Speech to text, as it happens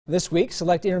This week,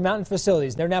 select Intermountain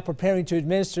facilities. They're now preparing to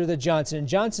administer the Johnson &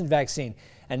 Johnson vaccine.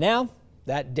 And now,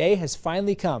 that day has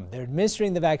finally come. They're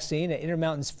administering the vaccine at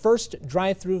Intermountain's first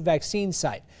drive-through vaccine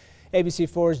site.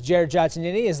 ABC4's Jared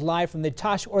Giannini is live from the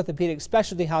Tosh Orthopedic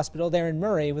Specialty Hospital there in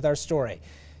Murray with our story.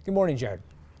 Good morning, Jared.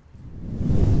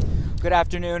 Good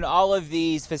afternoon. All of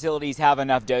these facilities have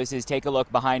enough doses. Take a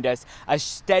look behind us. A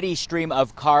steady stream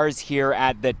of cars here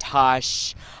at the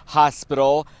Tosh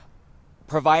Hospital.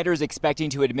 Providers expecting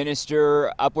to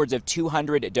administer upwards of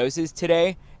 200 doses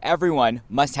today. Everyone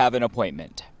must have an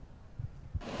appointment.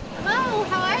 Hello,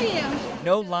 how are you?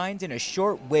 No lines and a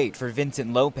short wait for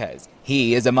Vincent Lopez.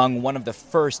 He is among one of the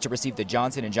first to receive the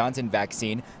Johnson & Johnson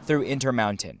vaccine through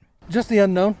Intermountain. Just the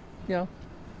unknown,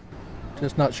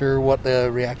 just not sure what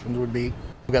the reactions would be.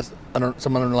 We've got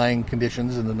some underlying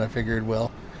conditions, and then I figured,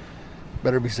 well,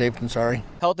 better be safe than sorry.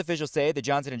 Health officials say the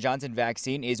Johnson & Johnson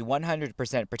vaccine is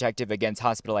 100% protective against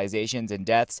hospitalizations and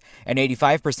deaths and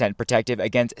 85% protective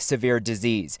against severe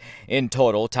disease. In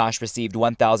total, Tosh received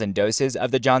 1,000 doses of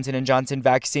the Johnson & Johnson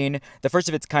vaccine. The first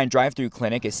of its kind drive-through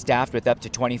clinic is staffed with up to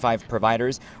 25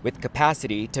 providers with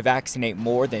capacity to vaccinate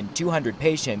more than 200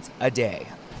 patients a day.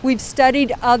 We've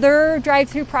studied other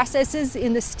drive-through processes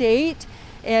in the state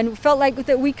and felt like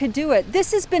that we could do it.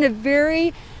 This has been a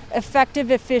very effective,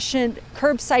 efficient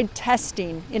curbside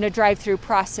testing in a drive-through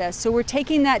process. So we're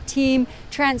taking that team,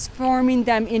 transforming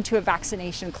them into a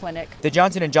vaccination clinic. The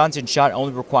Johnson & Johnson shot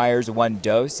only requires one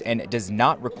dose and does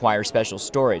not require special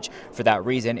storage. For that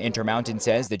reason, Intermountain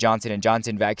says the Johnson &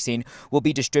 Johnson vaccine will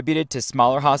be distributed to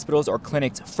smaller hospitals or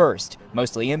clinics first,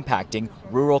 mostly impacting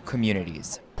rural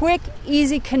communities. Quick,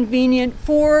 easy, convenient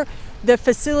for the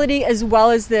facility as well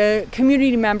as the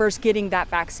community members getting that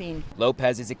vaccine.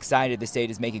 Lopez is excited the state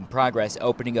is making progress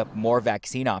opening up more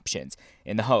vaccine options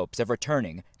in the hopes of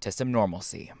returning to some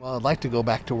normalcy. Well, I'd like to go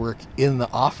back to work in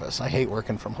the office. I hate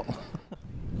working from home.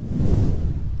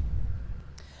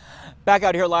 Back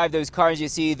out here live, those cars you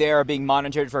see there are being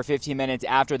monitored for 15 minutes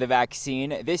after the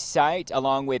vaccine. This site,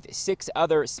 along with 6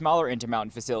 other smaller Intermountain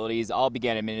facilities, all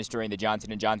began administering the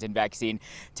Johnson & Johnson vaccine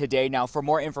today. Now, for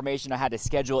more information on how to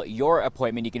schedule your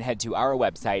appointment, you can head to our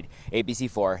website,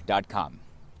 abc4.com.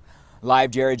 Live,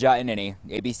 Jared Giannini,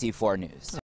 ABC4 News.